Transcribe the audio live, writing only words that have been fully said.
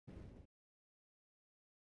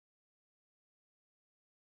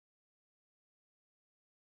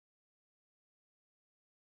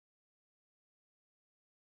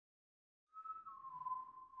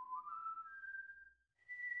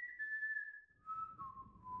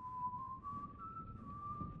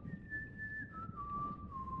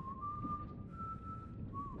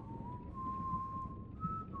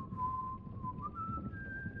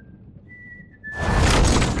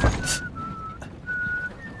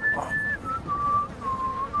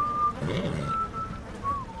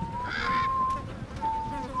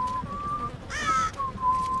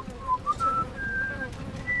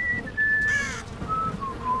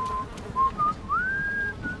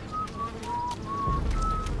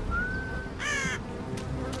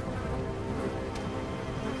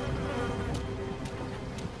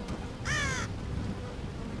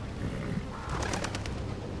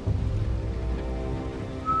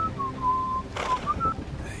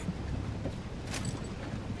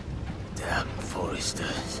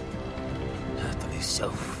Turtle is so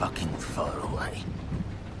fucking far away.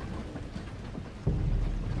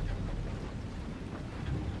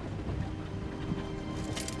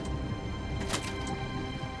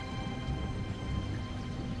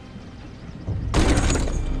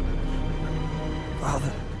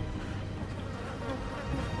 Father.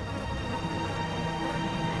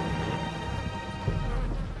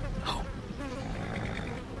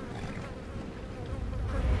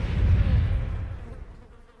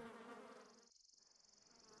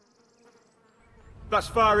 That's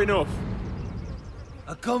far enough.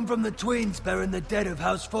 I come from the twins bearing the dead of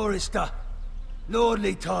House Forrester.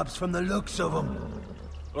 Lordly types from the looks of them.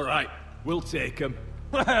 All right, we'll take them.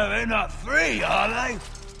 Well, they're not free, are they?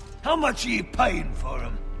 How much are you paying for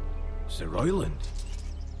them? Sir Royland.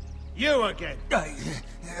 You again? Who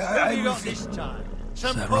have you got this time?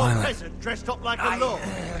 Some Sir poor Royland. peasant dressed up like a lord?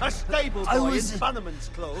 A stable boy in Bannerman's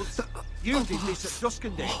clothes? You did this at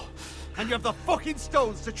Duskendale. And you have the fucking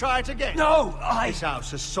stones to try it again? No, This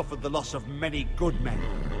house has suffered the loss of many good men.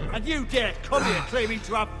 And you dare come here claiming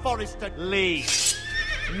to have Forrester leave.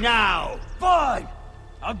 Now! Fine!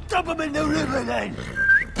 I'll dump them in the river then!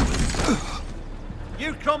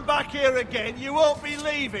 You come back here again, you won't be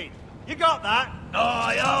leaving. You got that?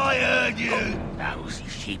 I heard you! Lousy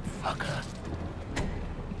sheep fucker.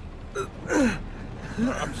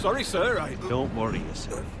 I'm sorry, sir. Don't worry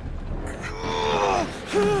yourself.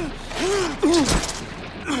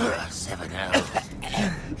 7 hours.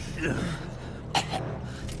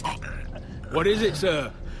 What is it,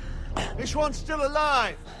 sir? This one's still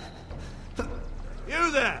alive.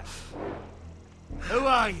 You there? Who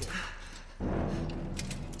are you?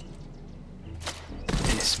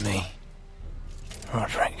 It's me.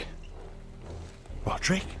 Roderick.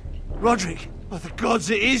 Roderick? Roderick? By the gods,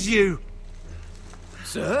 it is you!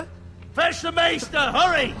 Sir? Fetch the maester,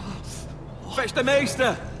 hurry! Fetch the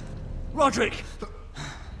maester! Roderick!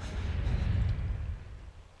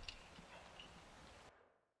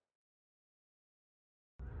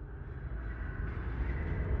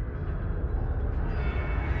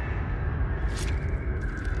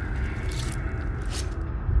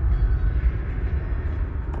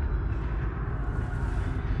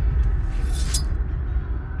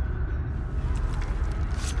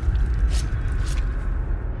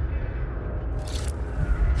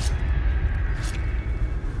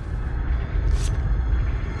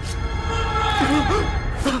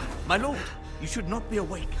 My lord, you should not be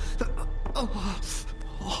awake.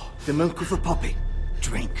 The milk of the poppy.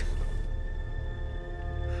 Drink.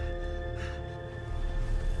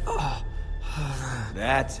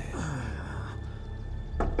 That's it.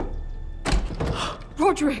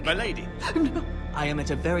 Roderick! My lady, No, I am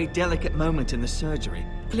at a very delicate moment in the surgery.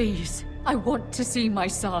 please. I want to see my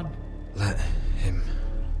son. Let him...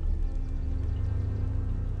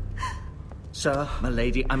 Sir, my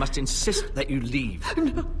lady, I must insist that you leave.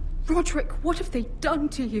 No. Roderick, what have they done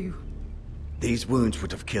to you? These wounds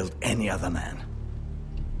would have killed any other man.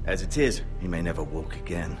 As it is, he may never walk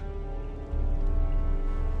again.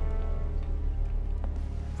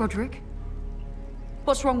 Roderick?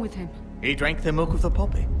 What's wrong with him? He drank the milk of the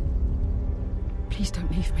poppy. Please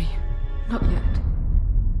don't leave me. Not yet.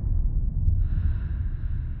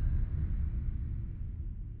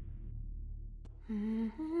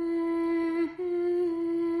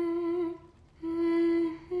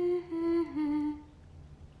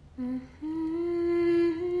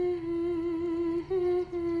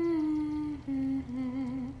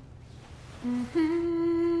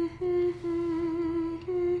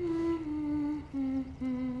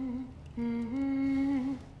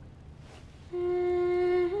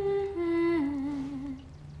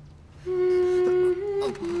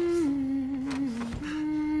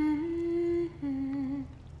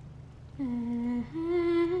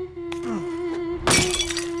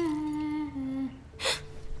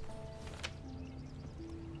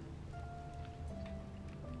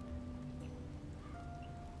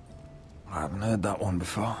 I haven't heard that one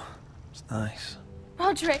before. It's nice.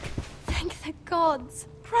 Roderick, thank the gods.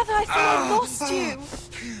 Brother, I thought I lost you.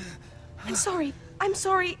 I'm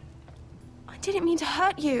sorry. I didn't mean to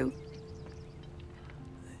hurt you.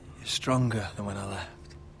 You're stronger than when I left.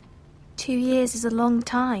 2 years is a long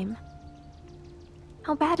time.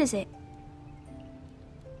 How bad is it?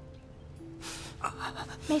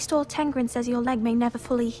 Maester Tengrin says your leg may never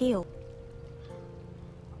fully heal.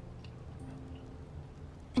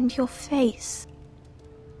 And your face.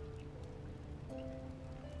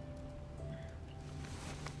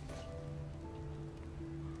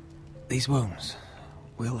 These wounds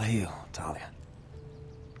will heal, Talia.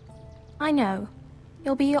 I know.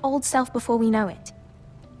 You'll be your old self before we know it.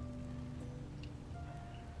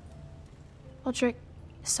 Roderick,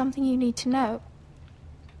 there's something you need to know.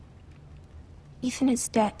 Ethan is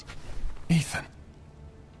dead. Ethan?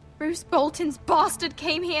 Bruce Bolton's bastard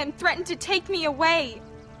came here and threatened to take me away.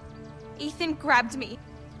 Ethan grabbed me.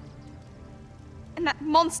 And that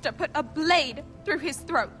monster put a blade through his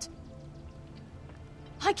throat.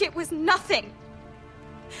 Like it was nothing.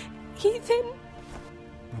 Ethan...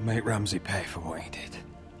 We'll make Ramsay pay for what he did.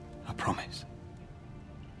 I promise.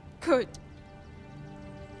 Good.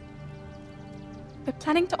 We're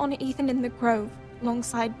planning to honor Ethan in the Grove,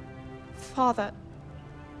 alongside Father.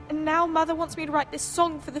 And now Mother wants me to write this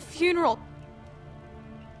song for the funeral.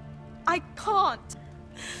 I can't.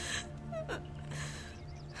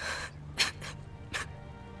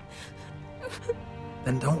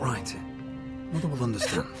 Then don't write it. Mother will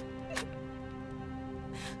understand.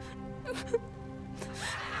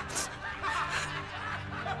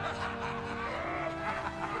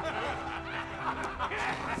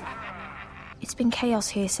 It's been chaos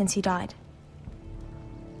here since he died.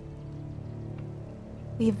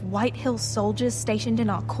 We have White Hill soldiers stationed in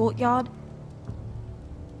our courtyard.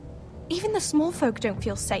 Even the small folk don't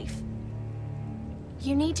feel safe.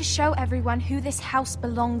 You need to show everyone who this house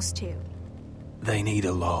belongs to. They need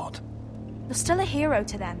a lord. You're still a hero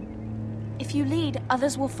to them. If you lead,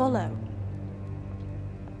 others will follow.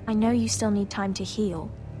 I know you still need time to heal,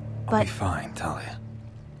 I'll but be fine, Talia.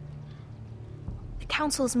 the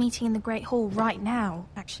council's meeting in the Great Hall right now,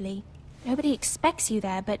 actually. Nobody expects you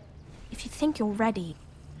there, but if you think you're ready...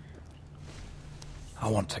 I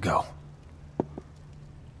want to go.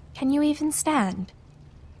 Can you even stand?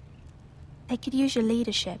 They could use your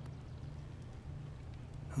leadership.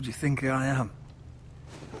 Who do you think I am?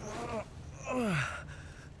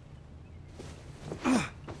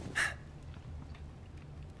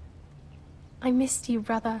 I missed you,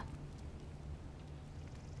 brother.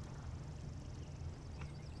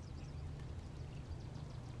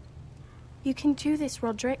 You can do this,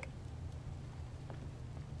 Roderick.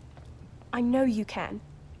 I know you can.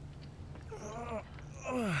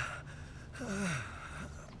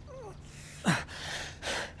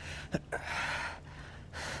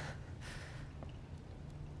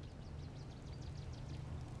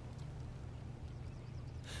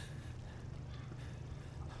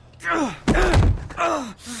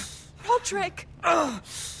 Roderick! I'm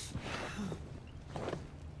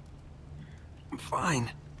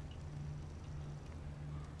fine.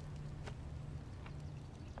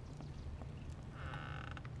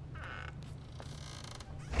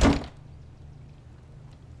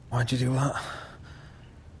 Why'd you do that?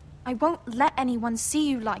 I won't let anyone see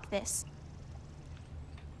you like this.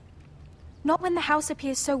 Not when the house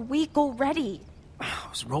appears so weak already. I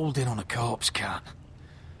was rolled in on a corpse cart.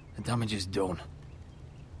 The damage is done.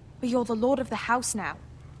 But you're the lord of the house now.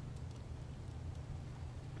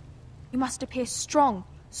 You must appear strong,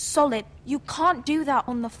 solid. You can't do that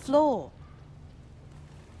on the floor.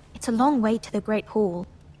 It's a long way to the Great Hall.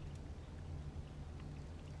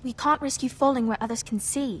 We can't risk you falling where others can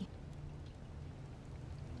see.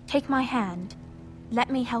 Take my hand. Let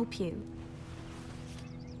me help you.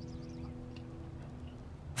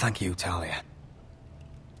 Thank you, Talia.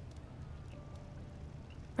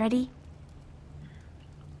 Ready?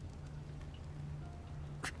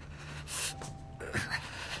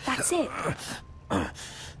 That's it.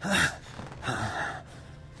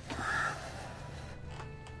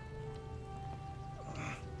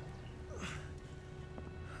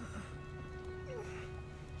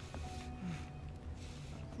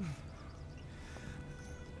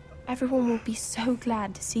 Everyone will be so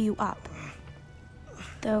glad to see you up.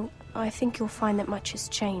 Though, I think you'll find that much has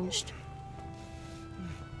changed.